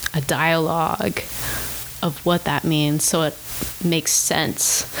dialogue of what that means so it makes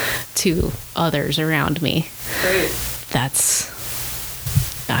sense to others around me. Great. It's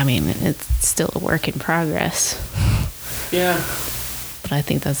still a work in progress. Yeah. But I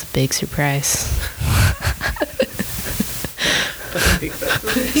think that's a big surprise. That's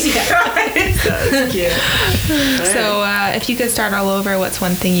cute. So, if you could start all over, what's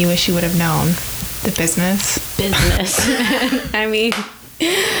one thing you wish you would have known? The business. I mean,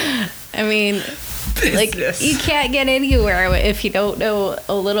 like, Business. you can't get anywhere if you don't know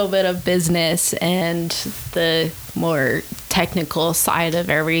a little bit of business and the more technical side of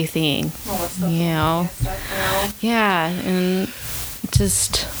everything. You know? Yeah, and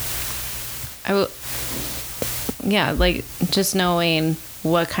just just knowing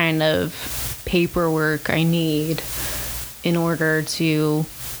what kind of paperwork I need in order to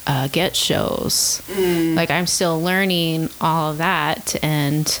get shows. Like, I'm still learning all of that,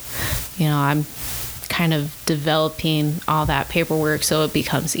 and I'm kind of developing all that paperwork so it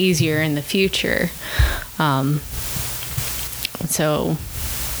becomes easier in the future. So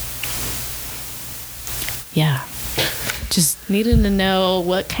yeah, just needing to know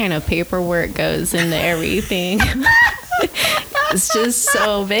what kind of paperwork goes into everything. It's just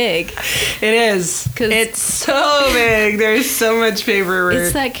so big. It is. 'Cause It's so big. There's so much paperwork.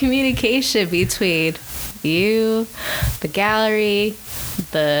 it's that communication between you, the gallery,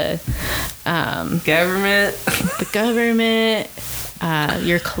 the government.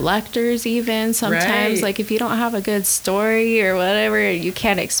 your collectors, even sometimes. Right. Like, if you don't have a good story or whatever, you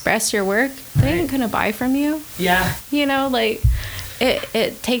can't express your work, they ain't gonna buy from you. Yeah. Like,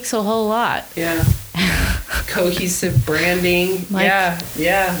 it takes a whole lot. Yeah. Cohesive branding. Like,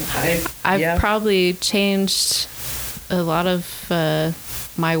 yeah. I've probably changed a lot of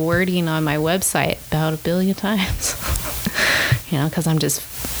my wording on my website about 1 billion times. Because I'm just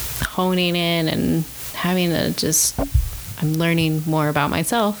honing in and having to I'm learning more about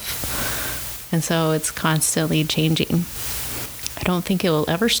myself. And so it's constantly changing. I don't think it will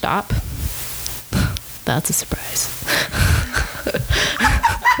ever stop. That's a surprise.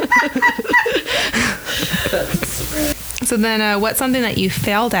 So then, what's something that you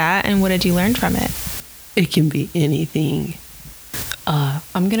failed at, and what did you learn from it? It can be anything.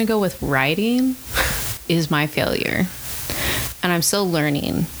 I'm going to go with writing is my failure. And I'm still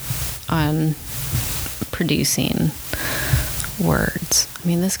learning on producing words. I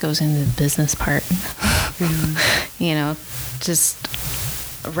mean, this goes into the business part. Just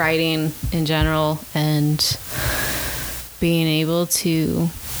writing in general and being able to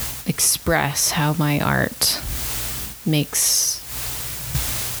express how my art makes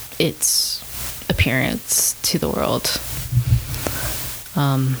its appearance to the world.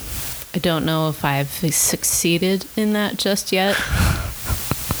 I don't know if I've succeeded in that just yet.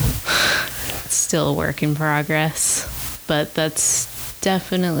 It's still a work in progress, but that's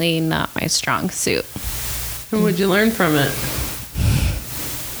definitely not my strong suit. And what'd you learn from it?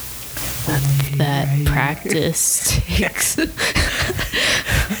 That practice takes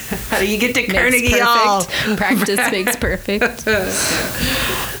How do you get to makes Carnegie Hall? perfect. Practice makes perfect.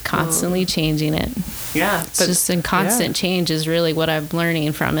 Constantly changing it. Yeah. It's just in constant change is really what I'm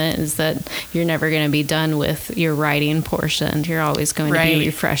learning from it, is that you're never going to be done with your writing portion. You're always going to be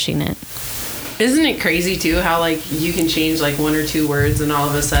refreshing it. Isn't it crazy too how you can change 1 or 2 words and all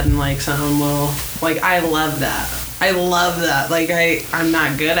of a sudden someone will I love that. I'm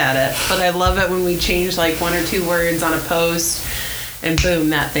not good at it, but I love it when we change 1 or 2 words on a post and boom,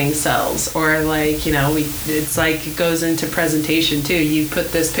 that thing sells. Or it's it goes into presentation too. You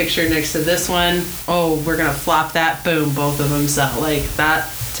put this picture next to this one. Oh, we're gonna flop that. Boom, both of them sell.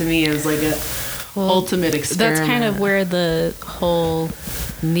 That to me is a ultimate experiment. That's kind of where the whole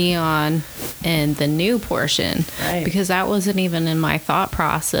neon and the new portion, Right. because that wasn't even in my thought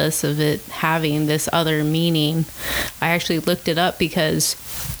process of it having this other meaning. I actually looked it up because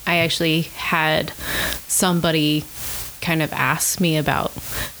I actually had somebody kind of ask me about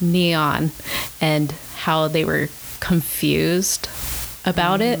neon and how they were confused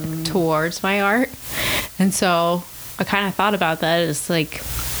about it towards my art. And so I kind of thought about that as like,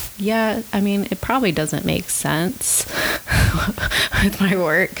 yeah, I mean, it probably doesn't make sense with my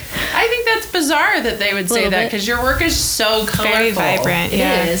work. I think that's bizarre that they would say Little that bit. because your work is so colorful. Very vibrant.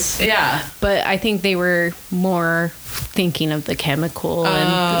 Yeah. It is. Yeah. But I think they were more thinking of the chemical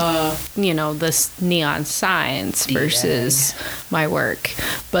and, this neon signs versus my work.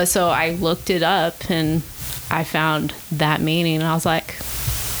 But so I looked it up and I found that meaning. And I was like,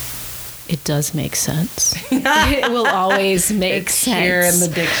 it does make sense. It will always make It's sense. here in the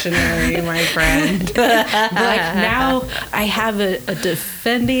dictionary, my friend. Like now I have a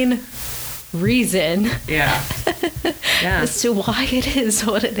defending reason Yeah. Yeah. as to why it is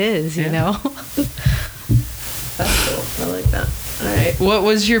what it is, you know? That's cool. I like that. All right. What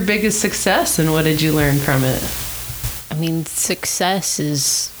was your biggest success and what did you learn from it? I mean, success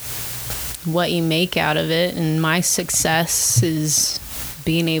is what you make out of it, and my success is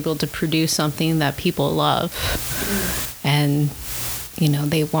being able to produce something that people love. And,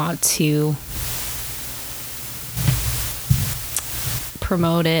 they want to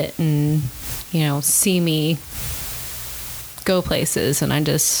promote it and, see me go places. And I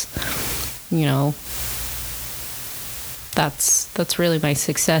just, that's really my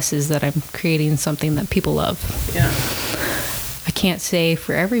success, is that I'm creating something that people love. Yeah. I can't say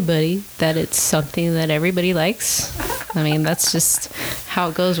for everybody that it's something that everybody likes. I mean, that's just how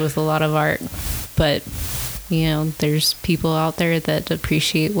it goes with a lot of art. But, there's people out there that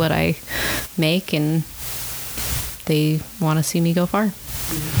appreciate what I make and they want to see me go far.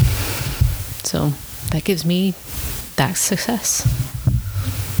 So that gives me that success.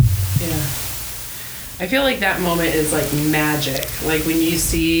 Yeah. I feel like that moment is like magic. Like when you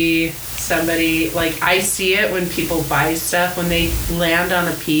see somebody, like I see it when people buy stuff, when they land on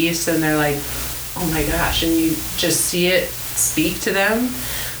a piece and they're like, oh my gosh, and you just see it speak to them.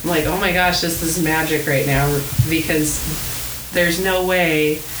 I'm like, oh my gosh, this is magic right now, because there's no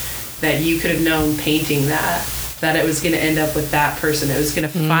way that you could have known painting that it was going to end up with that person. It was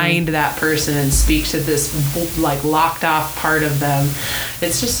going to find that person and speak to this like locked off part of them.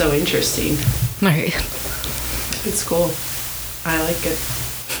 It's just so interesting. All right. It's cool. I like it.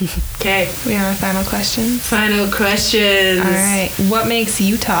 Okay. We have our final questions. Final questions. All right. What makes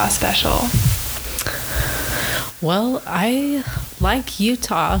Utah special? Well, I like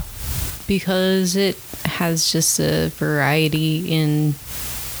Utah because it has just a variety in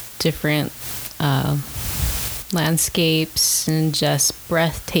different landscapes and just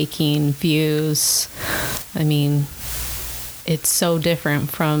breathtaking views. I mean, it's so different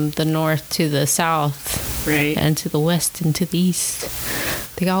from the north to the south, Right. and to the west and to the east.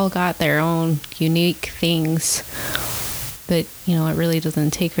 They all got their own unique things, but it really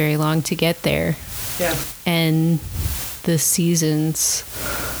doesn't take very long to get there. Yeah. And the seasons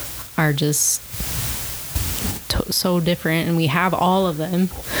are just so different, and we have all of them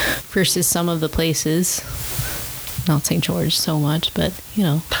versus some of the places. Not St. George so much, but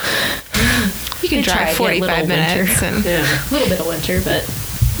You can drive 45 minutes. And Yeah. a little bit of winter, but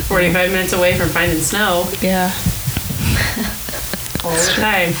 45 minutes away from finding snow yeah. all the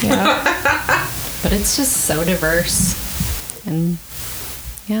time. Yeah. but it's just so diverse. And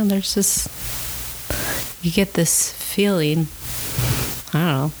yeah, there's just, you get this feeling. I don't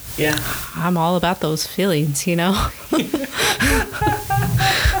know. Yeah. I'm all about those feelings,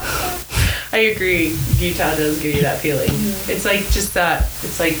 I agree. Utah does give you that feeling. It's like just that.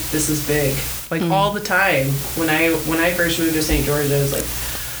 It's like this is big. Like all the time. When I first moved to St. George, I was like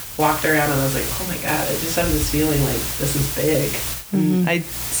walked around and I was like, oh my god, I just have this feeling like this is big. And I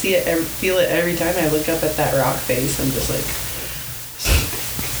see it, feel it every time I look up at that rock face. I'm just like, so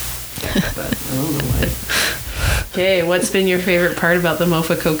big. But I don't know why. Okay, what's been your favorite part about the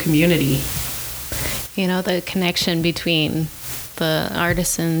Mofico community? The connection between the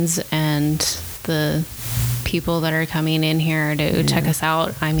artisans and the people that are coming in here to check us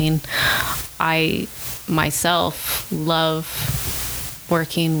out. I mean, I myself love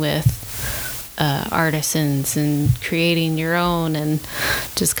working with artisans and creating your own and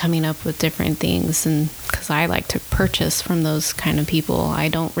just coming up with different things. And because I like to purchase from those kind of people, I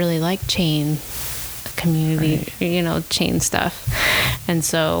don't really like chain community, chain stuff. And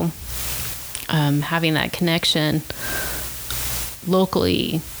so having that connection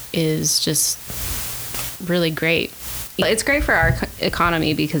locally is just really great. It's great for our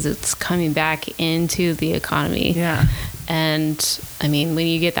economy because it's coming back into the economy. Yeah. And I mean, when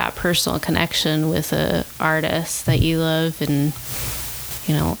you get that personal connection with a artist that you love, and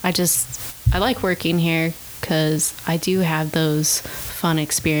you know, I like working here because I do have those fun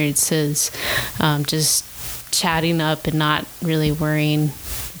experiences, just chatting up and not really worrying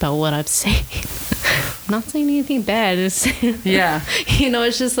about what I'm saying. I'm not saying anything bad. Yeah. You know,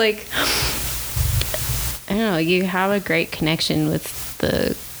 it's just like, I don't know, you have a great connection with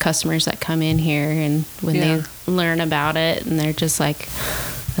the customers that come in here, and when they learn about it, and they're just like,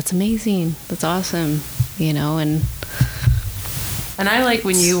 that's amazing, that's awesome, you know. And I like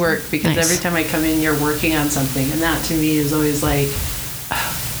when you work, because nice. every time I come in, you're working on something, and that to me is always like,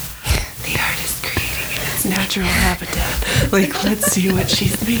 the artist creating in its natural habitat. Like, let's see what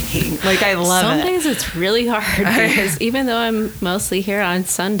she's making. Like, I love some it. days it's really hard because even though I'm mostly here on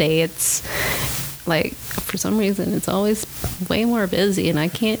Sunday, it's like, for some reason, it's always way more busy and I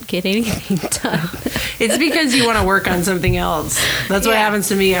can't get anything done. It's because you want to work on something else. That's what happens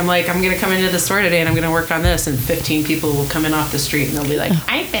to me. I'm like, I'm going to come into the store today and I'm going to work on this. And 15 people will come in off the street and they'll be like,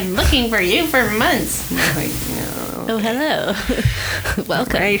 I've been looking for you for months. And I'm like, no. Oh, hello.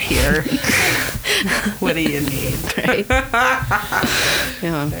 Welcome. Right here. What do you need? Right.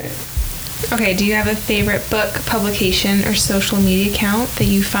 Yeah. Okay, do you have a favorite book, publication, or social media account that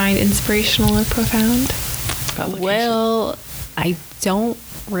you find inspirational or profound? Well, I don't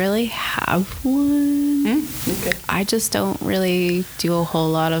really have one. Okay. I just don't really do a whole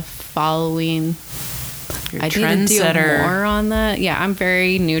lot of following. You're I need to do trendsetter. more on that. Yeah, I'm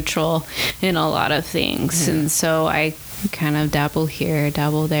very neutral in a lot of things. Yeah. And so I kind of dabble here,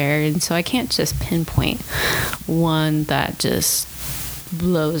 dabble there. And so I can't just pinpoint one that just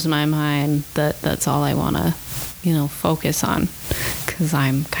blows my mind. That's all I want to, you know, focus on, because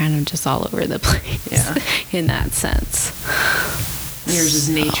I'm kind of just all over the place in that sense. Yours is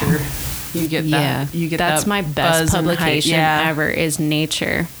nature. You get that. Yeah, You get that's that my best buzz and hype. publication Yeah. ever is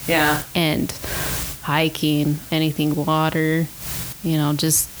nature Yeah. and hiking, anything water, you know,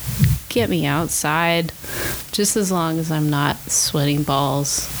 just get me outside, just as long as I'm not sweating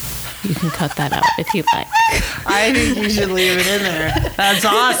balls. You can cut that out if you like. I think you should leave it in there. That's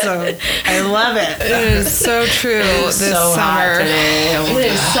awesome. I love it. It is so true It's this so hot summer. today. Oh,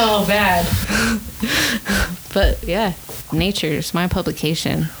 It is so bad. But yeah, nature's my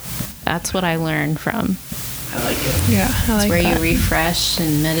publication. That's what I learned from. I like it. Yeah, I like Where that. you refresh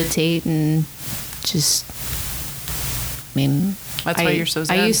and meditate and just, I mean, That's why you're so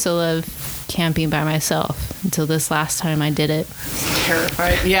zen. I used to love camping by myself until this last time I did it.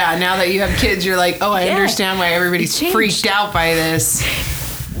 Terrified. Yeah, now that you have kids, you're like, oh, I Yeah. understand why everybody's It changed. freaked out by this.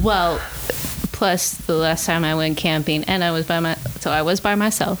 Well, plus the last time I went camping, and I was by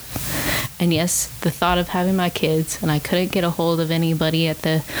myself. And yes, the thought of having my kids, and I couldn't get a hold of anybody at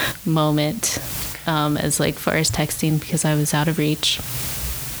the moment, as like far as texting, because I was out of reach.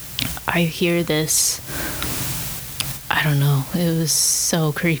 I hear this, I don't know, it was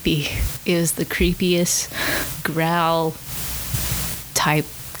so creepy. It was the creepiest growl type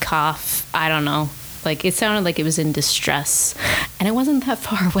cough. I don't know. Like, it sounded like it was in distress. And it wasn't that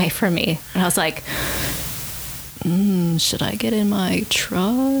far away from me. And I was like, should I get in my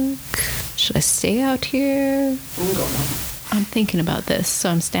truck? Should I stay out here? I'm going home. I'm thinking about this. So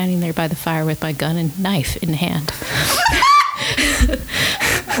I'm standing there by the fire with my gun and knife in hand.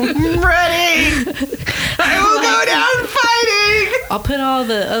 I'm ready. I will go down fighting. I'll put all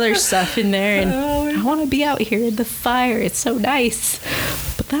the other stuff in there, and I want to be out here in the fire. It's so nice.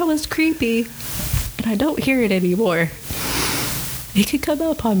 But that was creepy, and I don't hear it anymore. It could come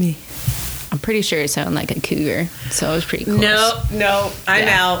up on me. I'm pretty sure it sounded like a cougar, so it was pretty close. No, I'm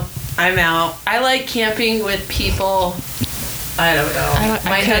Yeah. out. I like camping with people. I don't know.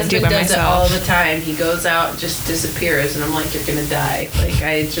 I couldn't do it by does myself. it all the time. He goes out, just disappears, and I'm like, you're gonna die. Like,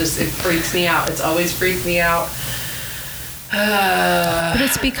 it freaks me out. It's always freaked me out. But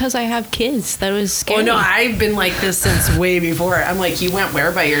it's because I have kids. That was scary. Oh no, I've been like this since way before. I'm like, you went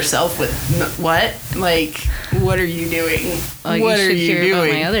where by yourself with what? Like, what are you doing? Oh, what you are should you hear doing?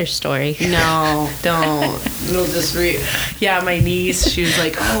 about my other story. No, don't. It'll just Yeah, my niece, she was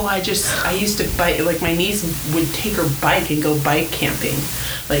like, oh, I used to bike. Like, my niece would take her bike and go bike camping.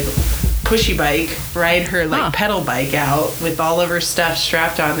 Like, pushy bike, ride her, like, pedal bike out with all of her stuff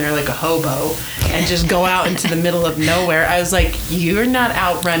strapped on there like a hobo and just go out into the middle of nowhere. I was like, you're not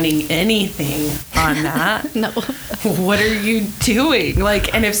outrunning anything on that. No. What are you doing?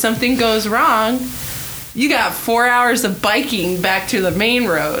 Like, and if something goes wrong, you got 4 hours of biking back to the main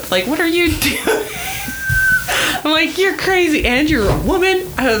road. Like, what are you doing? I'm like, you're crazy, and you're a woman.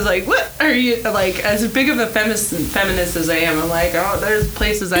 I was like, what are you, like, as big of a feminist as I am, I'm like, oh, there's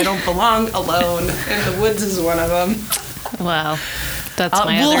places I don't belong alone, and the woods is one of them. Well, that's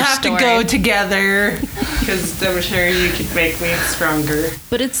my we'll other have story. to go together, because I'm sure you could make me stronger.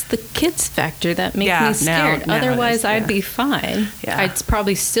 But it's the kids factor that makes Yeah, me scared. now it Otherwise, is, I'd yeah. be fine. Yeah. I'd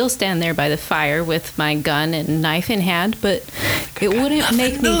probably still stand there by the fire with my gun and knife in hand, but it wouldn't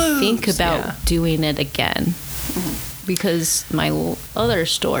make me think about doing it again. Because my other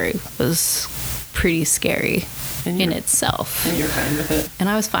story was pretty scary in itself. And you're fine with it. And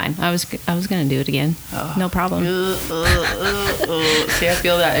I was fine. I was going to do it again. No problem. See, I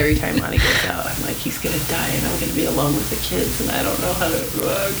feel that every time Monty goes out. I'm like, he's going to die, and I'm going to be alone with the kids, and I don't know how to,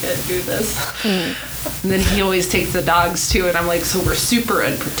 I can't do this. And then he always takes the dogs, too, and I'm like, so we're super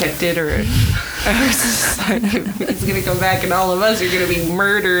unprotected, or I was just like, he's going to come back, and all of us are going to be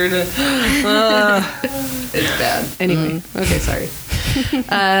murdered. It's bad. Anyway, okay, sorry.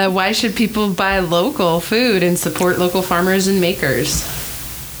 Why should people buy local food and support local farmers and makers?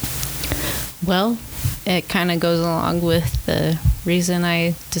 Well, it kind of goes along with the reason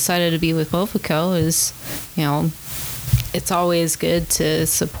I decided to be with Mofico is, it's always good to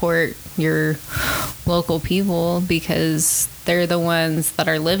support your local people because they're the ones that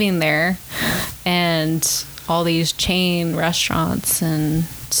are living there, and all these chain restaurants and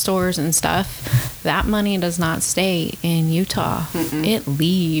stores and stuff, that money does not stay in Utah. It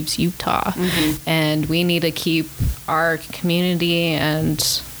leaves Utah. And we need to keep our community and,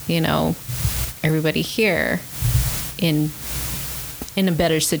 everybody here in a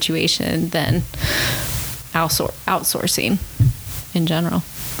better situation than outsourcing in general.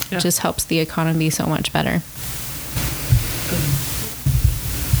 Yeah. It just helps the economy so much better.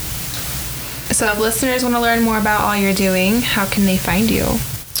 So if listeners want to learn more about all you're doing, how can they find you?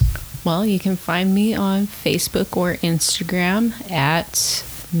 Well, you can find me on Facebook or Instagram at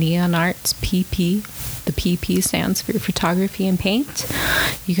Neon Arts PP. The PP stands for photography and paint.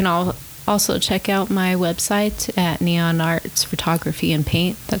 You can also check out my website at Neon Arts Photography and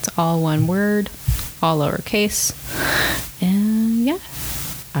Paint. That's all one word, all lowercase. And yeah,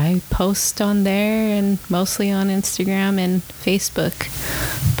 I post on there and mostly on Instagram and Facebook.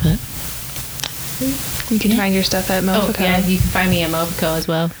 But You can find your stuff at Mofico. oh yeah, you can find me at Mofico as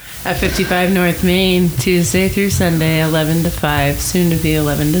well. At 55 North Main, Tuesday through Sunday, 11 to 5, soon to be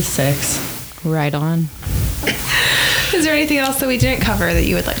 11 to 6. Right on. Is there anything else that we didn't cover that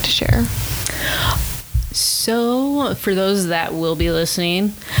you would like to share? So, for those that will be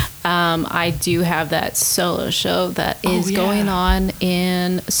listening, I do have that solo show that is going on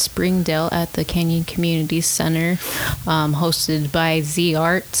in Springdale at the Canyon Community Center, hosted by Z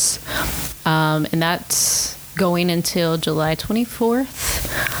Arts, and that's going until July 24th.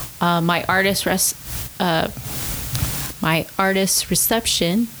 My artist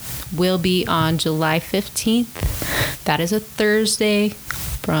reception will be on July 15th. That is a Thursday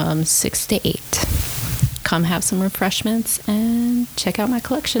from 6 to 8. Come have some refreshments and check out my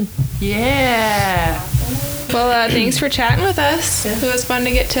collection. Yeah. Well, thanks for chatting with us. It was fun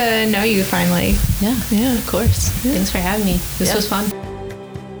to get to know you finally. Yeah, of course. Thanks for having me. This was fun.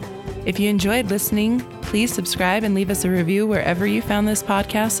 If you enjoyed listening, please subscribe and leave us a review wherever you found this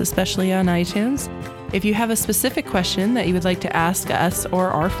podcast, especially on iTunes. If you have a specific question that you would like to ask us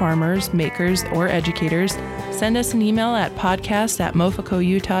or our farmers, makers, or educators, send us an email at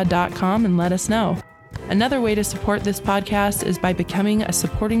podcast@moficoutah.com and let us know. Another way to support this podcast is by becoming a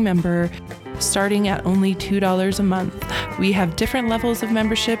supporting member, starting at only $2 a month. We have different levels of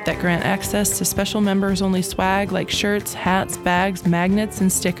membership that grant access to special members-only swag like shirts, hats, bags, magnets, and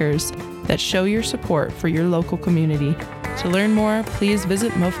stickers that show your support for your local community. To learn more, please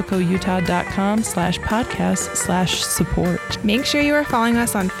visit moficoutah.com/podcast/support. Make sure you are following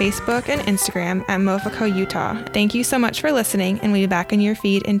us on Facebook and Instagram at Mofico Utah. Thank you so much for listening, and we'll be back in your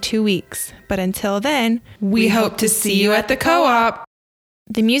feed in 2 weeks. But until then, we hope to see you at the co-op.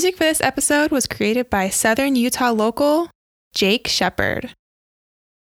 The music for this episode was created by Southern Utah local Jake Shepard.